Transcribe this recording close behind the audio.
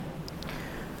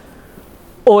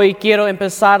Hoy quiero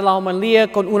empezar la homilía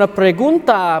con una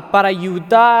pregunta para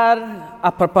ayudar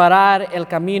a preparar el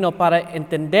camino para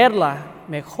entenderla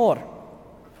mejor.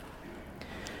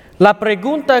 La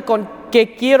pregunta con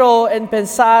que quiero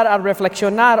empezar a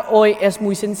reflexionar hoy es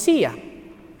muy sencilla.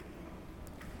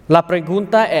 La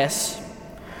pregunta es,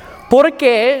 ¿por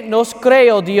qué nos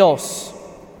creó Dios?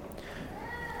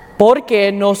 ¿Por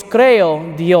qué nos creó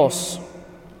Dios?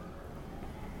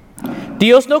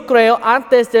 Dios nos creó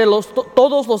antes de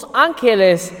todos los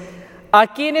ángeles, a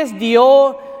quienes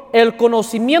dio el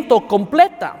conocimiento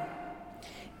completo.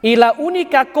 Y la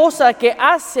única cosa que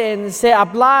hacen es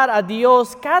hablar a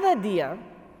Dios cada día.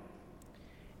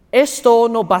 ¿Esto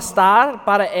no basta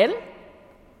para Él?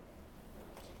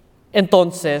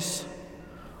 Entonces,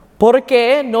 ¿por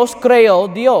qué nos creó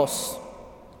Dios?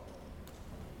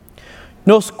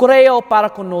 Nos creó para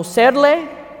conocerle,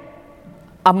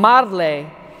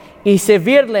 amarle y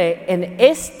servirle en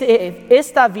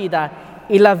esta vida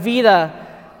y la vida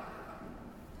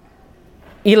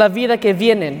que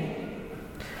viene.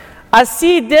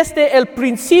 Así, desde el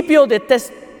principio de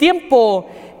tiempo,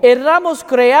 éramos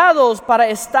creados para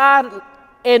estar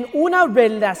en una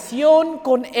relación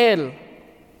con Él.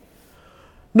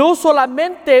 No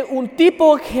solamente un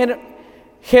tipo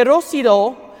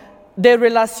generoso de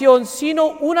relación, sino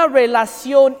una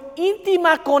relación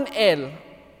íntima con Él.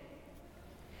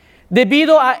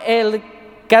 Debido a el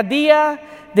caída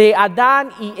de Adán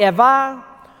y Eva,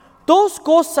 dos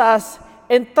cosas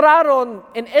entraron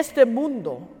en este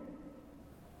mundo: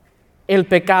 el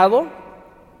pecado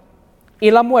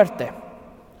y la muerte.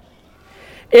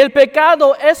 El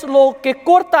pecado es lo que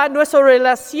corta nuestra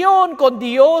relación con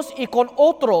Dios y con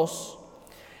otros,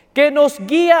 que nos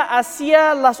guía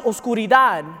hacia la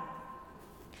oscuridad.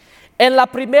 En la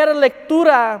primera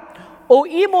lectura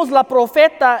oímos la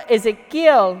profeta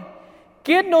Ezequiel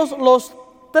que las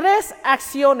 3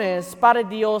 acciones para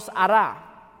Dios hará.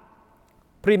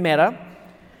 Primera,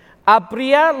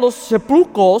 abrirá los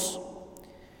sepulcros.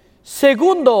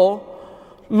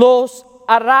 Segundo, los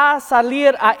hará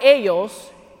salir a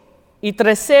ellos. Y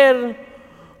tercero,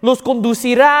 los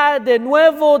conducirá de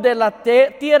nuevo de la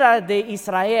tierra de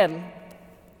Israel.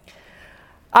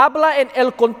 Habla en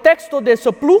el contexto de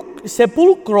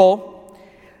sepulcro,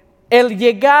 el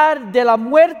llegar de la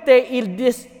muerte y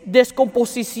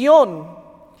descomposición,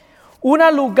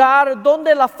 un lugar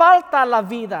donde le falta la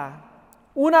vida,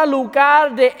 un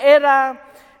lugar de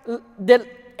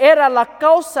era la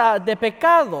causa de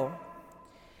pecado.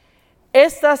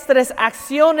 Estas 3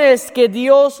 acciones que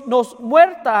Dios nos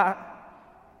muestra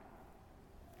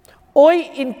hoy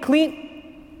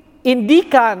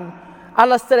indican a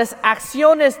las 3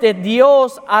 acciones de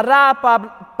Dios hará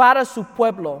para su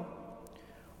pueblo.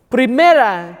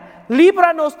 Primera,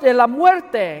 líbranos de la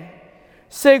muerte.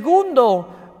 Segundo,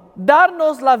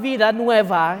 darnos la vida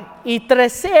nueva. Y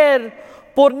tercero,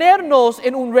 ponernos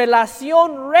en una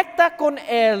relación recta con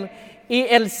Él y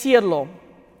el cielo.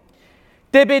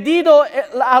 Debido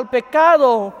al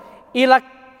pecado y la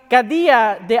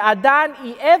caída de Adán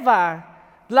y Eva,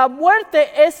 la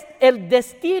muerte es el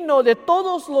destino de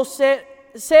todos los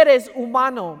seres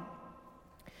humanos.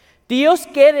 Dios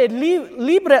quiere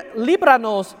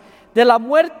librarnos de la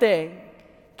muerte,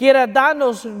 quiere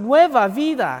darnos nueva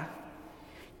vida,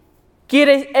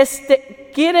 quiere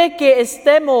que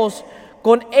estemos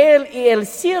con Él y el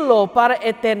cielo para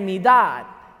eternidad.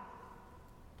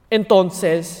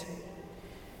 Entonces,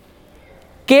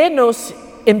 ¿qué nos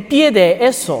impide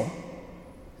eso?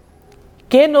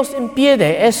 ¿Qué nos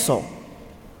impide eso?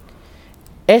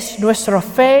 Es nuestra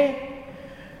fe,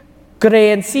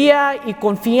 creencia y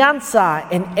confianza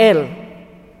en Él.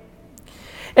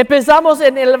 Empezamos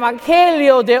en el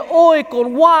Evangelio de hoy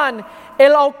con Juan,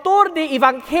 el autor del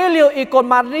Evangelio, y con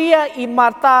María y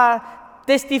Marta,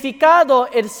 testificado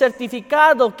el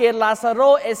certificado que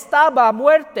Lázaro estaba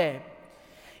muerto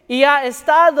y ha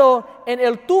estado en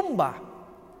el tumba.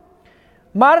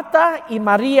 Marta y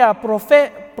María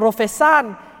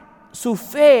profesan su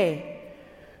fe,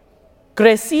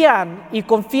 crecían y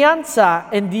confianza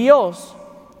en Dios.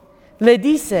 Le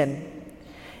dicen: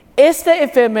 esta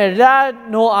enfermedad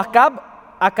no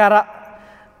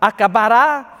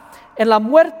acabará en la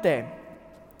muerte,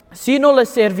 sino le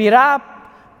servirá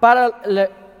para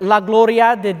la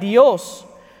gloria de Dios,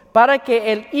 para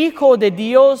que el Hijo de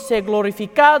Dios sea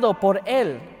glorificado por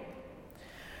Él.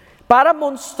 Para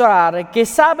mostrar que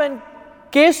saben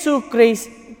que su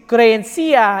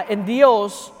creencia en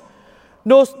Dios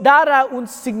nos dará un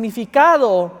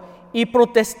significado y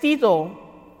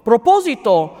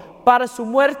propósito para su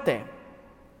muerte.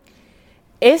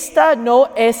 Esta no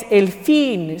es el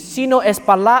fin, sino es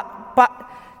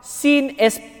sin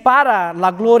es para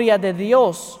la gloria de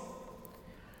Dios.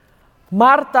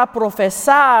 Marta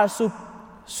profesa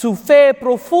su fe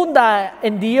profunda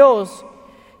en Dios,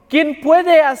 quien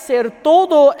puede hacer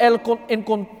todo el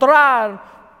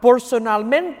encontrar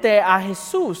personalmente a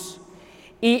Jesús.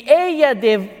 Y ella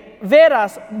de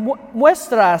veras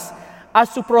muestras a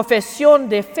su profesión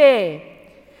de fe,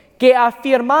 que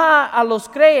afirma a los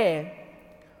creyentes.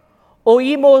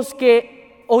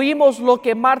 Oímos lo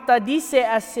que Marta dice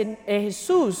a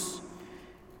Jesús: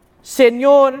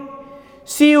 Señor,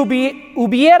 si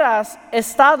hubieras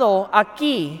estado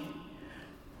aquí,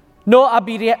 no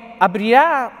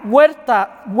habría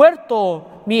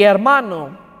muerto mi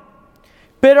hermano.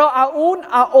 Pero aún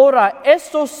ahora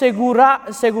esto segura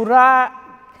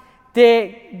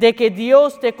de que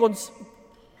Dios te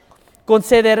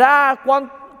concederá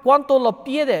cuanto lo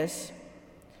pides.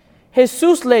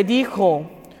 Jesús le dijo: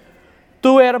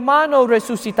 tu hermano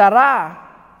resucitará.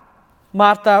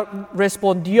 Marta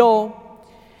respondió: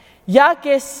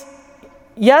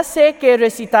 ya sé que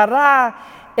resucitará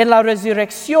en la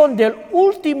resurrección del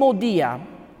último día.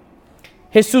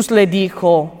 Jesús le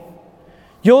dijo: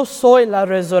 yo soy la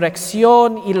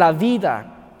resurrección y la vida.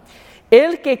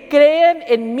 El que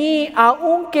cree en mí,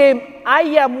 aunque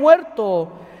haya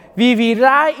muerto,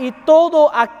 vivirá, y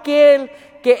todo aquel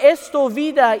que esto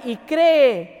vida y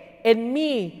cree en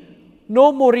mí,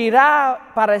 no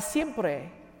morirá para siempre.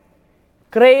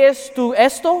 ¿Crees tú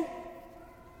esto?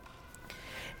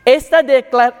 Esta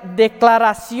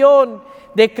declaración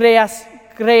de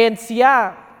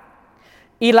creencia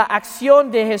y la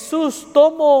acción de Jesús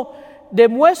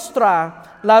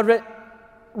demuestra la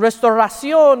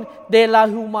restauración de la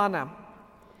humana.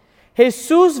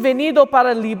 Jesús venido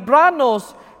para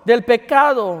librarnos del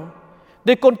pecado,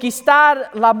 de conquistar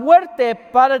la muerte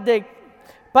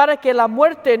para que la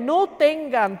muerte no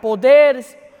tenga poder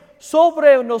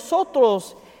sobre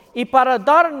nosotros y para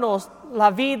darnos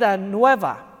la vida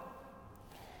nueva.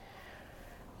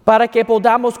 Para que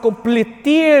podamos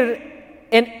cumplir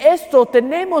en esto,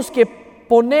 tenemos que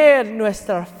poner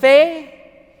nuestra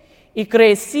fe y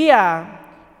creencia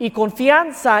y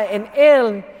confianza en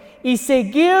Él y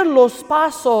seguir los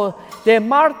pasos de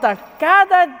Marta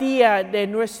cada día de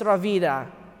nuestra vida.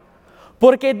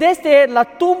 Porque desde la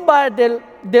tumba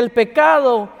del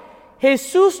pecado,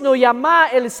 Jesús nos llama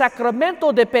el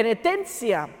sacramento de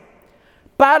penitencia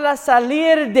para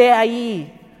salir de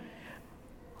ahí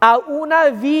a una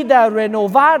vida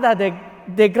renovada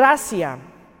de gracia.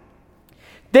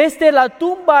 Desde la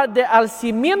tumba al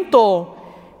cimiento,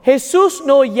 Jesús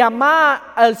nos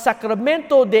llama al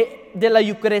sacramento de la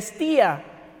Eucaristía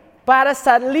para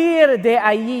salir de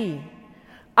allí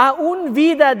a una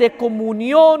vida de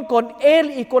comunión con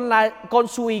Él y con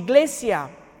su iglesia.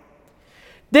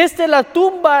 Desde la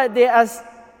tumba de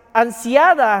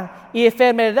ansiedad y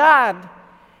enfermedad,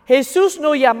 Jesús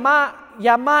nos llama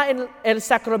en el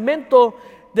sacramento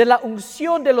de la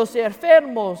unción de los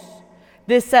enfermos,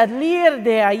 de salir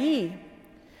de allí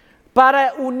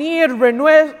para unir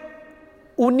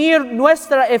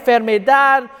nuestra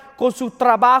enfermedad con su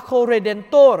trabajo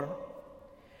redentor.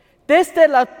 Desde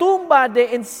la tumba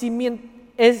de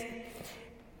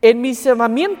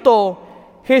enmismamiento,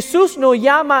 Jesús nos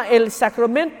llama el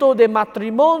sacramento de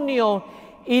matrimonio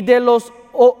y de los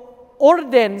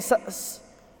órdenes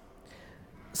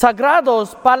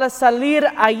sagrados para salir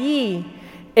allí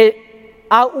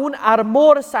a un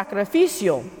amor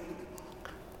sacrificio.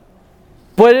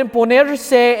 Pueden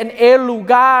ponerse en el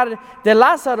lugar de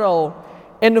Lázaro,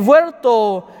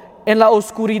 envuelto en la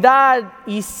oscuridad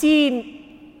y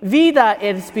sin vida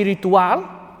espiritual.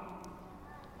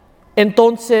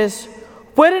 Entonces,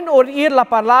 pueden oír la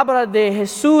palabra de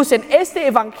Jesús en este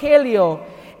evangelio,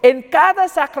 en cada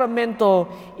sacramento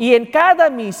y en cada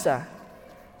misa.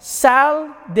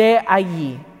 Sal de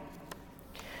allí.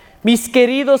 Mis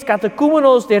queridos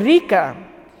catecúmenos de Rica,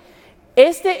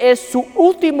 este es su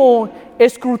último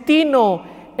escrutinio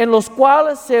en los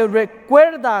cuales se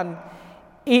recuerdan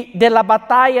de la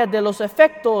batalla de los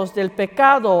efectos del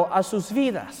pecado a sus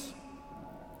vidas.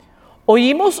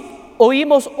 Oímos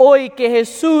hoy que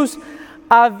Jesús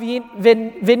ha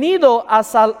venido a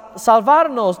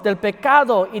salvarnos del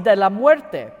pecado y de la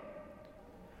muerte.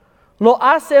 Lo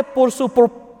hace por su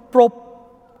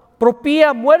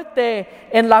propia muerte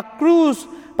en la cruz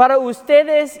para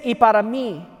ustedes y para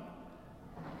mí.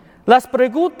 Las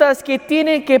preguntas que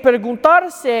tienen que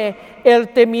preguntarse al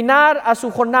terminar a su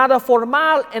jornada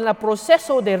formal en el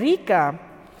proceso de Rica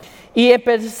y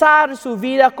empezar su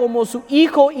vida como su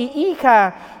hijo y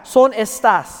hija son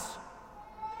estas: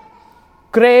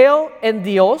 ¿creo en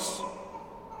Dios?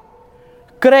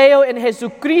 ¿Creo en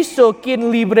Jesucristo,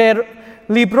 quien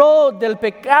libró del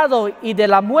pecado y de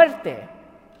la muerte.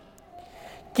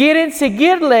 Quieren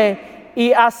seguirle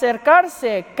y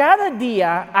acercarse cada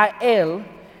día a Él,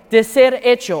 de ser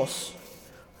hechos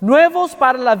nuevos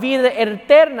para la vida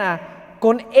eterna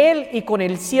con Él y con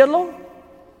el cielo.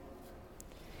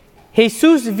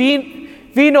 Jesús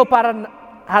vino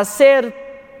para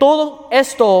hacer todo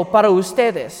esto para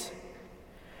ustedes.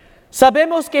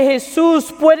 Sabemos que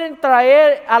Jesús puede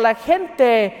traer a la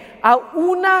gente a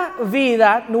una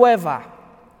vida nueva.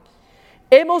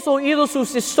 Hemos oído su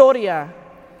historia,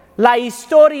 la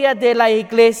historia de la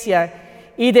iglesia,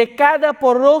 y de cada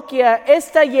parroquia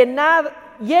está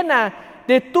llena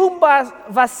de tumbas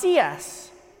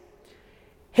vacías.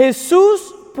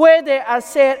 Jesús puede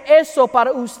hacer eso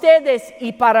para ustedes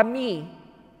y para mí.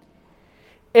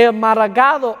 El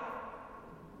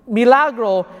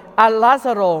milagro a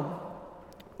Lázaro,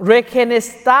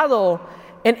 regenerado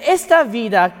en esta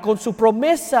vida con su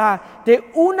promesa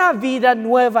de una vida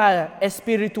nueva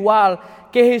espiritual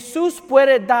que Jesús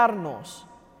puede darnos.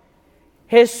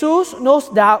 Jesús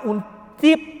nos da un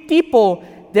tipo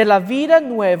de la vida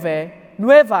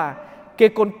nueva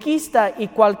que conquista y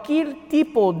cualquier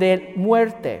tipo de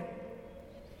muerte.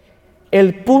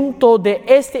 El punto de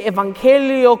este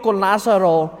evangelio con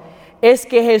Lázaro es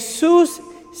que Jesús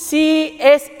sí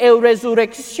es la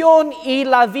resurrección y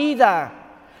la vida.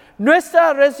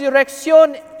 Nuestra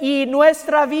resurrección y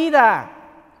nuestra vida.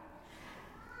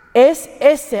 ¿Es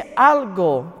ese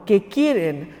algo que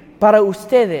quieren para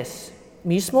ustedes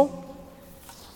mismos?